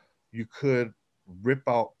 you could rip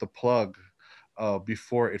out the plug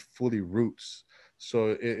before it fully roots.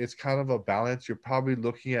 So it's kind of a balance. You're probably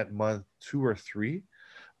looking at month 2 or 3,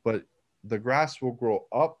 but the grass will grow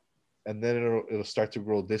up and then it'll start to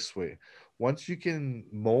grow this way. Once you can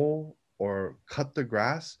mow or cut the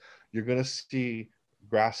grass, you're going to see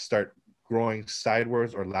grass start growing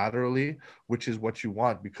sideways or laterally, which is what you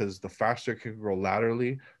want, because the faster it can grow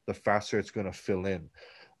laterally, the faster it's going to fill in.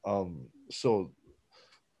 So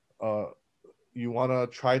you want to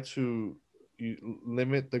try to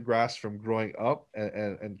limit the grass from growing up,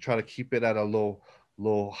 and try to keep it at a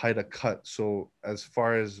low height of cut. So as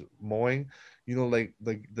far as mowing, like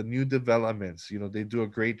the new developments, they do a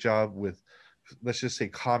great job with, let's just say,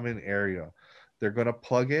 common area. They're going to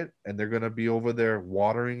plug it, and they're going to be over there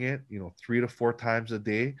watering it, 3 to 4 times a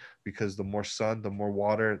day, because the more sun, the more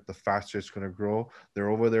water, the faster it's going to grow. They're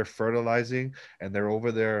over there fertilizing, and they're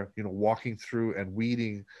over there, walking through and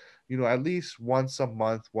weeding, at least once a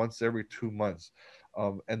month, once every 2 months.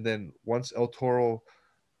 And then once El Toro,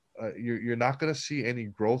 you're not going to see any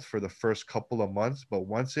growth for the first couple of months, but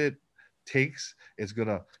once it takes, it's going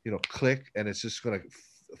to, click, and it's just going to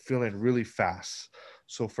fill in really fast.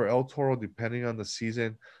 So for El Toro, depending on the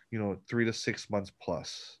season, 3 to 6 months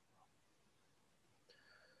plus.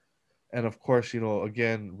 And of course,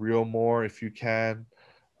 again, reel more if you can.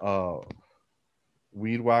 Uh,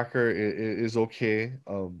 Weed whacker is okay.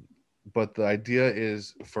 But the idea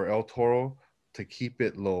is for El Toro to keep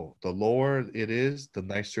it low. The lower it is, the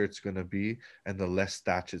nicer it's going to be, and the less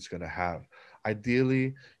thatch it's going to have.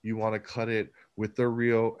 Ideally, you want to cut it with the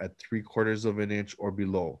reel at 3/4 of an inch or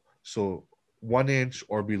below. So 1 inch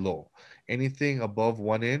or below. Anything above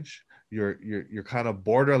 1 inch, you're kind of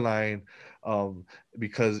borderline,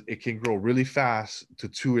 because it can grow really fast to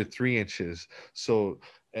 2 or 3 inches. So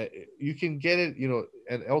uh, you can get it,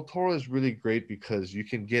 and El Toro is really great because you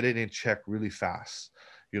can get it in check really fast.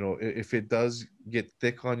 If it does get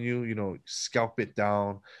thick on you, scalp it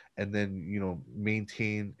down, and then,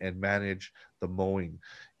 maintain and manage the mowing.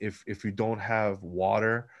 If you don't have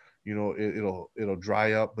water, it'll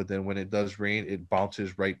dry up, but then when it does rain, it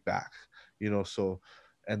bounces right back, so,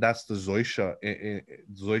 and that's the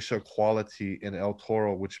Zoysia quality in El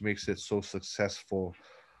Toro, which makes it so successful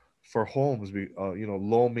for homes.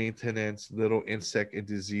 Low maintenance, little insect and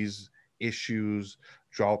disease issues,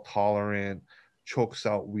 drought tolerant, chokes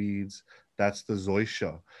out weeds. That's the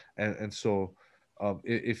Zoysia. And so,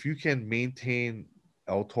 if you can maintain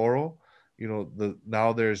El Toro,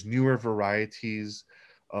 now there's newer varieties.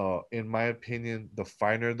 In my opinion, the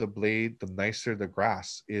finer the blade, the nicer the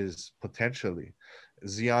grass is potentially.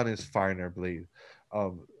 Xeon is finer blade.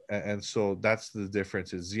 And so that's the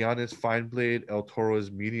difference. Is Xeon is fine blade, El Toro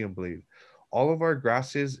is medium blade. All of our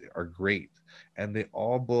grasses are great, and they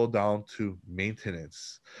all boil down to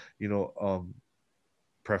maintenance.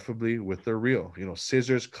 Preferably with the reel.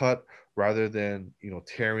 Scissors cut rather than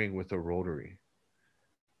tearing with a rotary.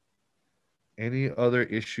 Any other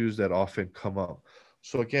issues that often come up?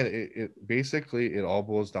 So again, it basically it all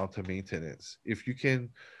boils down to maintenance. If you can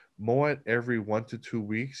mow it every 1 to 2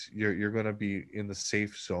 weeks, you're gonna be in the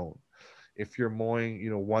safe zone. If you're mowing,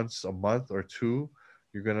 once a month or two,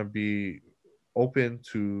 you're gonna be open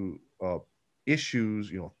to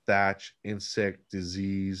issues, thatch, insect,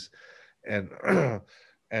 disease, and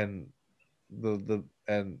and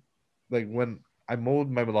and like when I mowed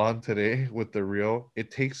my lawn today with the reel,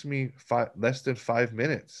 it takes me less than 5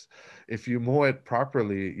 minutes. If you mow it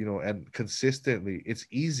properly, and consistently, it's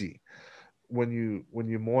easy. When you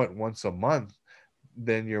mow it once a month,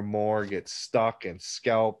 then your mower gets stuck and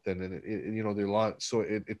scalped, and then the lawn. So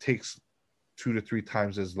it takes 2 to 3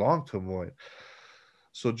 times as long to mow it.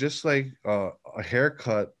 So just like a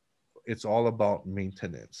haircut, it's all about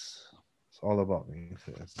maintenance. It's all about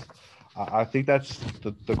maintenance. I think that's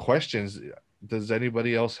the questions. Does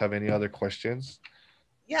anybody else have any other questions?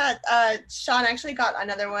 Yeah, Sean actually got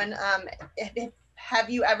another one.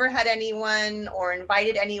 Have you ever had anyone or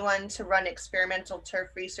invited anyone to run experimental turf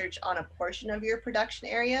research on a portion of your production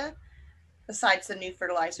area besides the new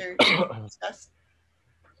fertilizer discussed?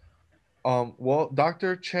 Well,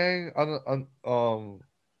 Dr. Chang,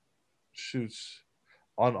 shoots,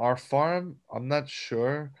 on our farm, I'm not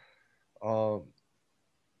sure. Um,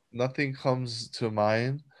 Nothing comes to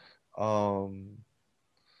mind. Um,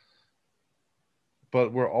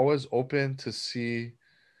 but we're always open to see,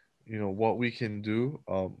 what we can do,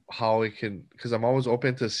 how we can, because I'm always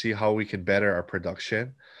open to see how we can better our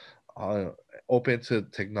production, uh, open to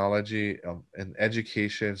technology, and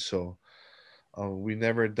education. So we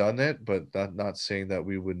never done it, but not saying that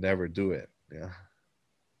we would never do it. Yeah.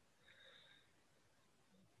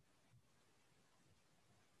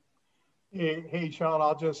 Hey, Sean,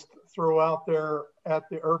 I'll just throw out there at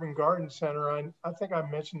the Urban Garden Center. I think I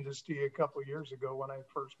mentioned this to you a couple of years ago when I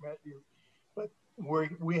first met you, but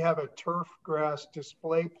we have a turf grass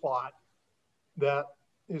display plot that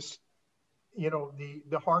is,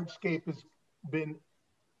 the hardscape has been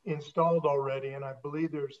installed already, and I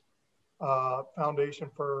believe there's foundation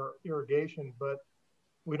for irrigation, but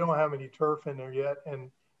we don't have any turf in there yet. And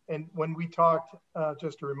when we talked,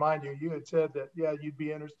 just to remind you, you had said that, yeah, you'd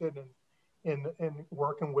be interested in in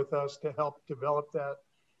working with us to help develop that.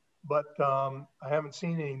 But I haven't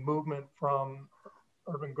seen any movement from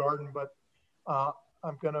Urban Garden, but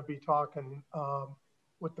I'm going to be talking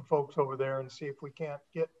with the folks over there and see if we can't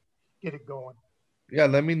get it going. Yeah,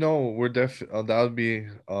 let me know. We're that would be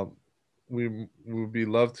we would be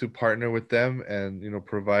love to partner with them and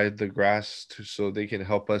provide the grass so they can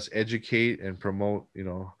help us educate and promote.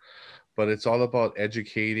 But it's all about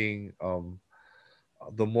educating.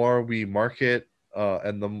 The more we market,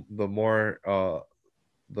 and the more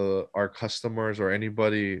our customers or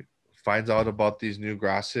anybody finds out about these new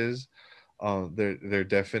grasses, they're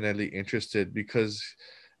definitely interested, because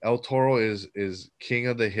El Toro is king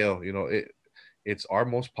of the hill. It's our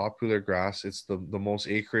most popular grass. It's the most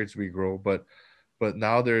acreage we grow, but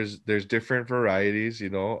now there's different varieties.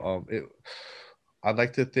 I'd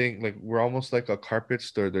like to think like we're almost like a carpet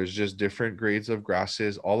store. There's just different grades of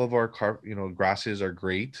grasses. All of our grasses are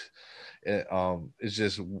great. It's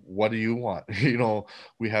just, what do you want?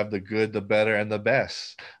 We have the good, the better, and the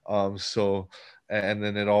best. So and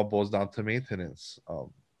then it all boils down to maintenance.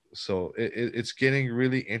 So it's getting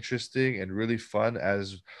really interesting and really fun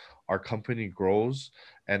as our company grows,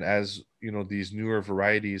 and as these newer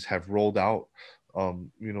varieties have rolled out.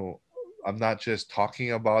 um, you know I'm not just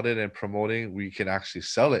talking about it and promoting, we can actually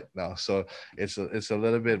sell it now. So it's a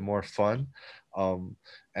little bit more fun. um,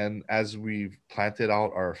 and as we've planted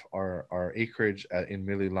out our acreage in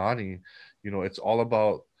Mililani, it's all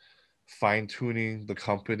about fine tuning the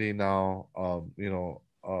company now.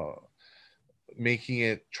 Making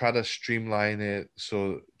it, try to streamline it,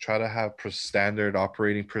 so try to have standard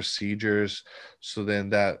operating procedures, so then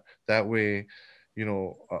that way,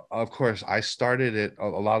 of course I started it. A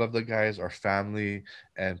lot of the guys are family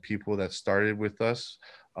and people that started with us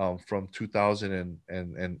from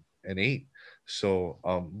 2008. So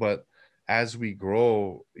but as we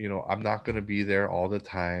grow, I'm not going to be there all the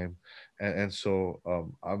time. And so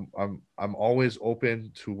I'm always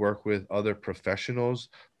open to work with other professionals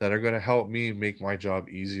that are going to help me make my job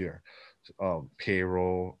easier.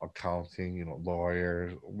 Payroll, accounting,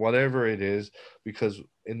 lawyers, whatever it is, because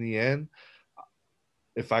in the end,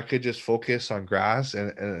 if I could just focus on grass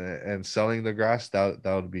and selling the grass, that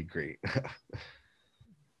would be great.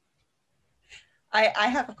 I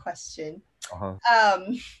have a question. Uh-huh.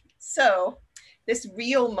 So this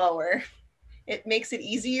reel mower, it makes it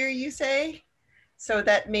easier, you say? So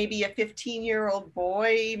that maybe a 15-year-old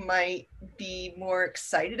boy might be more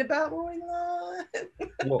excited about mowing lawn?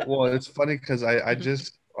 Well, it's funny because I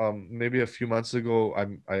just maybe a few months ago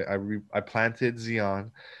I planted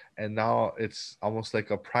Xeon, and now it's almost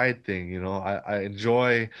like a pride thing. I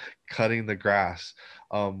enjoy cutting the grass.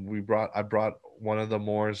 I brought one of the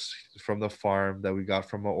mowers from the farm that we got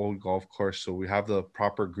from an old golf course, so we have the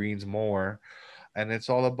proper greens mower, and it's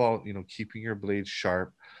all about keeping your blades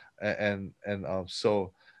sharp.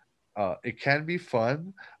 So it can be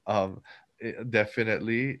fun.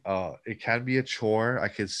 Definitely, it can be a chore. I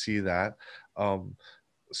can see that.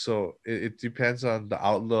 So it depends on the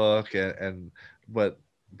outlook, but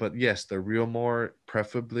but yes, the real more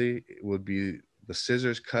preferably would be the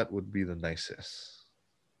scissors cut would be the nicest.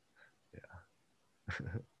 Yeah.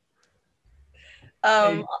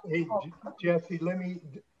 Um, Hey, Jesse,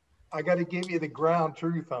 I got to give you the ground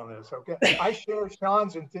truth on this, okay? I share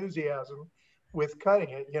Sean's enthusiasm with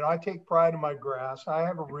cutting it. I take pride in my grass. I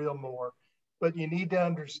have a reel mower, but you need to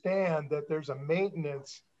understand that there's a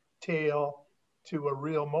maintenance tail to a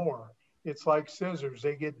reel mower. It's like scissors.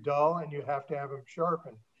 They get dull and you have to have them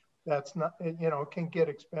sharpened. That's not, it can get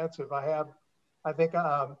expensive. I think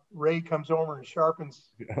Ray comes over and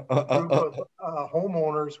sharpens a group of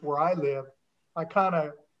homeowners where I live. I kind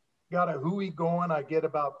of got a hui going. I get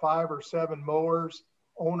about 5 or 7 mowers,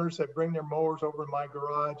 owners that bring their mowers over to my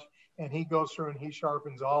garage, and he goes through and he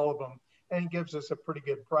sharpens all of them, and he gives us a pretty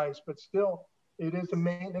good price. But still, it is a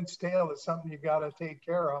maintenance tail. It's something you got to take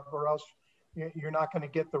care of, or else you're not going to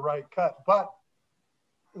get the right cut. But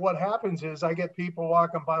what happens is I get people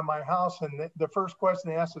walking by my house, and the first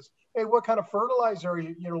question they ask is, "Hey, what kind of fertilizer are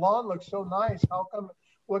you? Your lawn looks so nice. How come?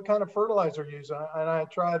 What kind of fertilizer are you using?" And I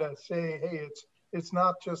try to say, "Hey, it's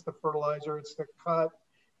not just the fertilizer; it's the cut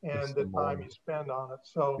and the time you spend on it."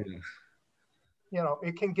 So, Yeah.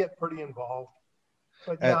 it can get pretty involved.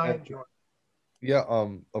 But yeah, and, I and enjoy it. Yeah,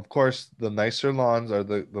 of course, the nicer lawns are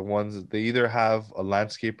the ones that they either have a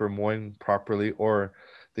landscaper mowing properly, or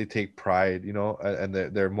they take pride, and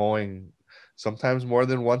they're mowing sometimes more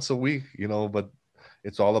than once a week, but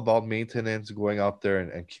it's all about maintenance, going out there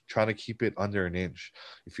and trying to keep it under an inch.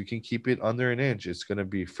 If you can keep it under an inch, it's going to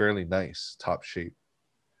be fairly nice, top shape.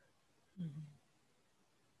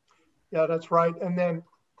 Yeah, that's right. And then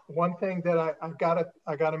one thing that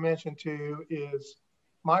I gotta mention to you is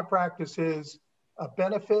my practice is a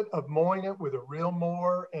benefit of mowing it with a real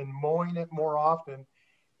mower and mowing it more often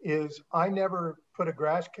is I never put a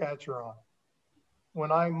grass catcher on.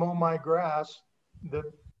 When I mow my grass, the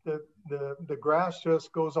the grass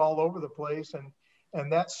just goes all over the place,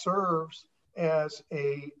 and that serves as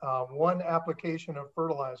a one application of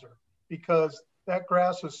fertilizer because that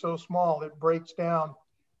grass is so small it breaks down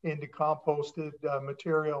into composted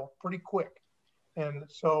material pretty quick. And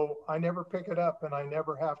so I never pick it up and I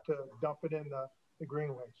never have to dump it in the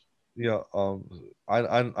greenways. Yeah,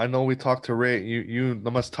 I know we talked to Ray. You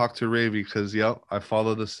must talk to Ray because yeah, I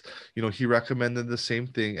follow this. You know, he recommended the same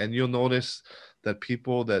thing, and you'll notice that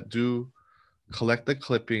people that do collect the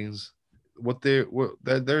clippings,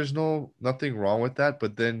 there's nothing wrong with that,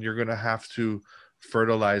 but then you're gonna have to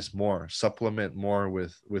fertilize more, supplement more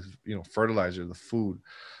with fertilizer, the food.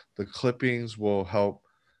 The clippings will help.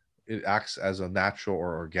 It acts as a natural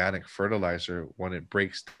or organic fertilizer when it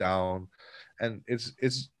breaks down, and it's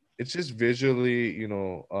just visually,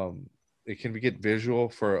 it can get visual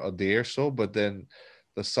for a day or so, but then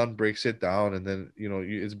the sun breaks it down, and then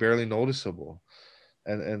it's barely noticeable,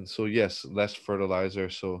 and so yes, less fertilizer.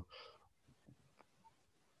 So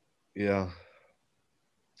yeah,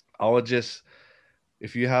 I would just,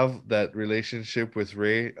 if you have that relationship with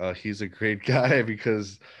Ray, he's a great guy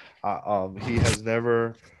because he has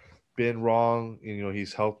never been wrong.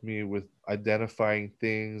 He's helped me with identifying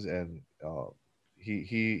things, and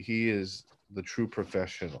he is the true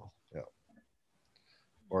professional, yeah,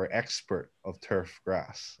 or expert of turf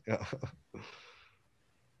grass. Yeah.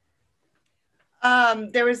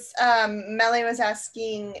 There was Melanie was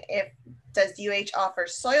asking if does UH offer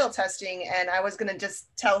soil testing, and I was going to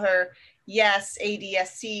just tell her yes,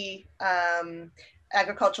 ADSC,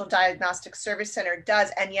 Agricultural Diagnostic Service Center does,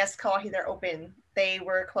 and yes, Kauai, they're open. They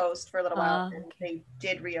were closed for a little while, and they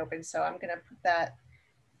did reopen. So I'm going to put that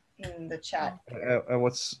in the chat. And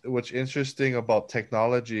what's interesting about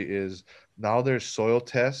technology is now there's soil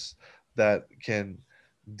tests that can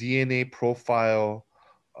DNA profile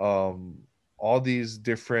all these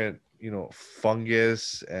different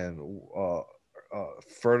fungus and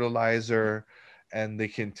fertilizer, and they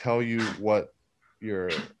can tell you what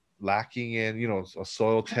you're lacking in, a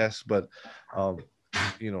soil test, but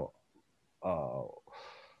you know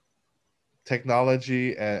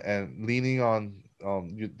technology and leaning on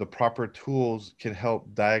the proper tools can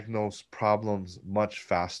help diagnose problems much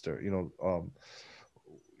faster.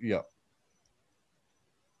 Yeah.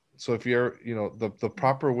 So if you're, the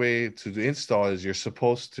proper way to install is you're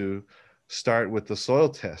supposed to start with the soil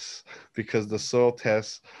tests, because the soil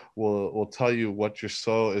tests will tell you what your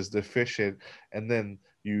soil is deficient, and then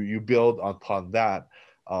you build upon that.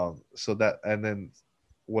 And then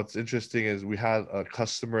what's interesting is we had a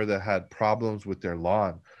customer that had problems with their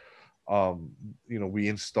lawn. We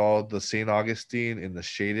installed the St. Augustine in the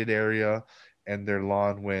shaded area, and their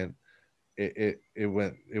lawn it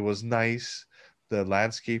was nice. The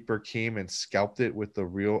landscaper came and scalped it with the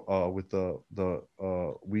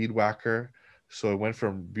weed whacker, so it went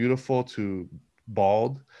from beautiful to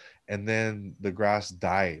bald, and then the grass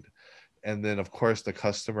died. And then of course the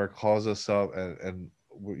customer calls us up, and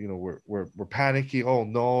we're panicking. Oh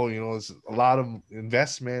no, it's a lot of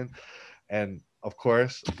investment. And of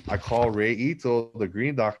course, I call Ray Ito, the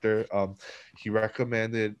green doctor. He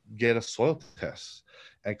recommended get a soil test,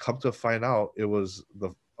 and come to find out it was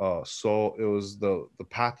the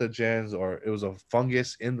pathogens, or it was a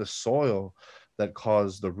fungus in the soil that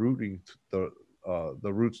caused the roots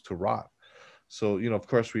to rot. So of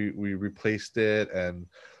course we replaced it, and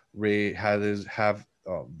Ray had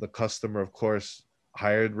the customer, of course,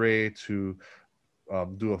 hired Ray to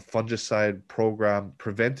do a fungicide program,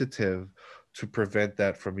 preventative, to prevent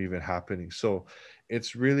that from even happening. So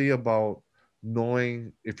it's really about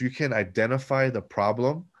knowing, if you can identify the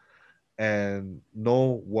problem and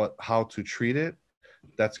know how to treat it,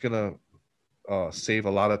 that's gonna save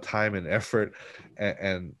a lot of time and effort,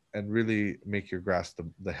 and really make your grass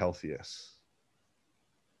the healthiest.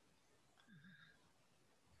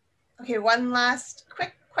 Okay, one last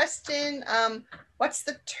quick question. What's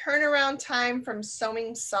the turnaround time from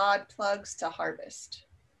sowing sod plugs to harvest?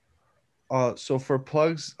 So for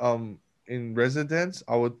plugs, in residence,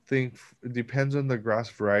 I would think it depends on the grass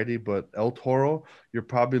variety, but El Toro, you're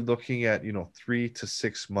probably looking at 3 to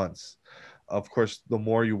 6 months. Of course, the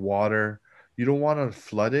more you water, you don't want to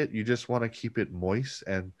flood it. You just want to keep it moist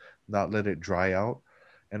and not let it dry out.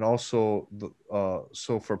 And also,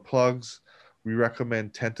 so for plugs, we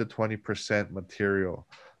recommend 10 to 20% material.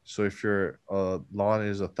 So if your lawn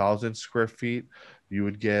is 1,000 square feet, you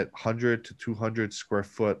would get 100 to 200 square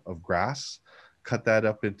foot of grass, cut that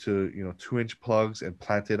up into 2-inch plugs and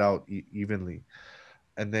plant it out evenly.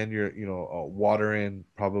 And then you're watering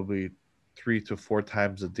probably 3 to 4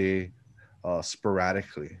 times a day,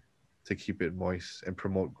 sporadically, to keep it moist and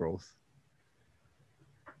promote growth.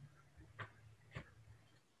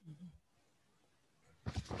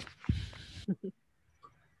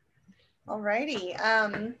 All righty.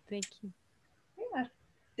 Thank you. Yeah.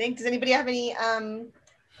 Does anybody have any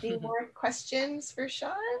more questions for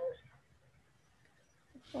Sean?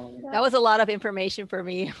 That was a lot of information for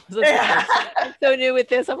me. I'm so new with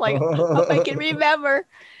this. I'm like, I hope I can remember.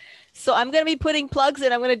 So I'm going to be putting plugs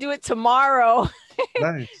in. I'm going to do it tomorrow.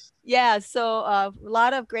 Nice. Yeah. So a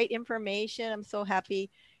lot of great information. I'm so happy.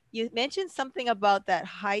 You mentioned something about that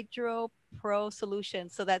Hydro Pro solution.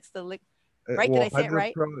 So that's the right? Well, Did I say it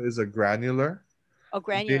right? Hydro Pro is a granular. Oh,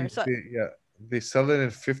 granular. They sell it in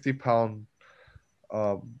 50-pound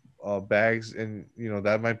bags, and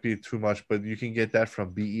that might be too much, but you can get that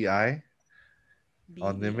from BEI,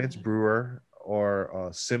 Nimitz Brewer,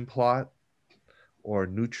 or Simplot, or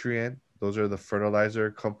Nutrient. Those are the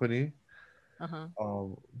fertilizer company.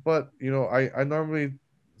 But I normally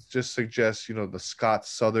just suggest the Scott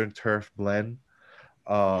Southern Turf blend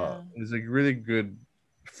is a really good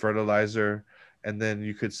fertilizer, and then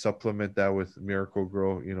you could supplement that with Miracle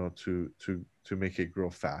Grow to make it grow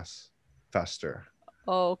faster.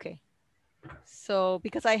 Oh, okay. So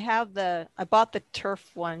because I bought the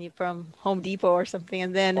turf one from Home Depot or something,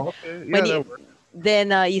 and then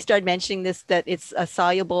you started mentioning that it's a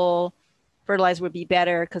soluble fertilizer would be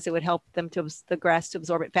better because it would help the grass to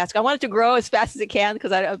absorb it fast. I want it to grow as fast as it can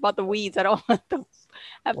because I bought the weeds. I don't want to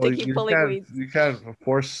have to keep pulling weeds. You can't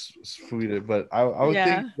force feed it, but I would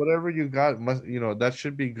think whatever you got must that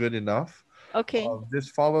should be good enough. Okay.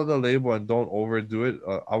 Just follow the label and don't overdo it.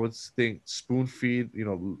 I would think spoon feed,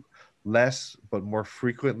 less but more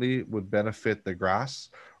frequently would benefit the grass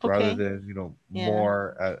rather than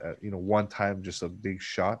more at one time, just a big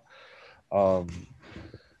shot.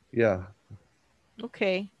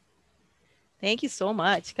 Okay. Thank you so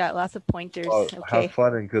much. Got lots of pointers. Okay. Have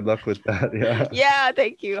fun and good luck with that. Yeah,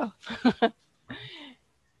 thank you.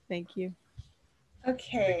 Thank you.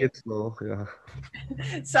 Okay. Take it slow.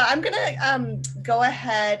 So I'm gonna go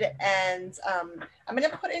ahead and I'm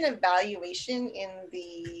gonna put an evaluation in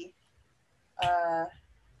the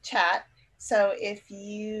chat. So if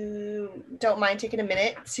you don't mind taking a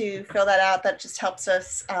minute to fill that out, that just helps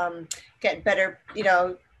us get better,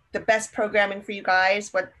 the best programming for you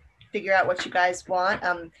guys, figure out what you guys want.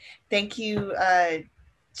 Thank you,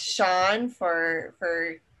 Sean, for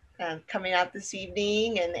coming out this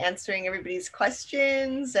evening and answering everybody's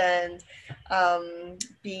questions and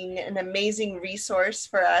being an amazing resource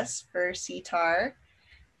for us for CTAHR.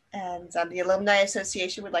 And the Alumni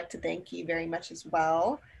Association would like to thank you very much as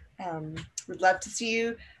well. We'd love to see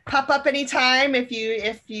you pop up anytime if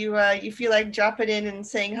you feel like dropping in and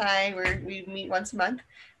saying hi. We meet once a month,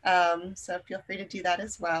 so feel free to do that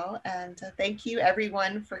as well. And thank you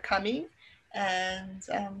everyone for coming and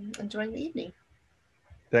enjoying the evening.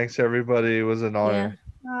 Thanks everybody. It was an honor.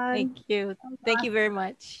 Thank you. Thank you very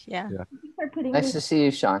much. Yeah. Nice to see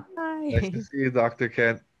you, Sean. Hi. Nice to see you, Dr.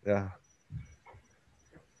 Kent. Yeah.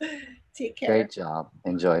 Take care. Great job.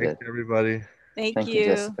 Enjoyed it. Thanks, everybody. Thank you,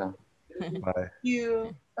 Jessica. Bye. Thank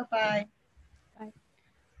you. Bye-bye.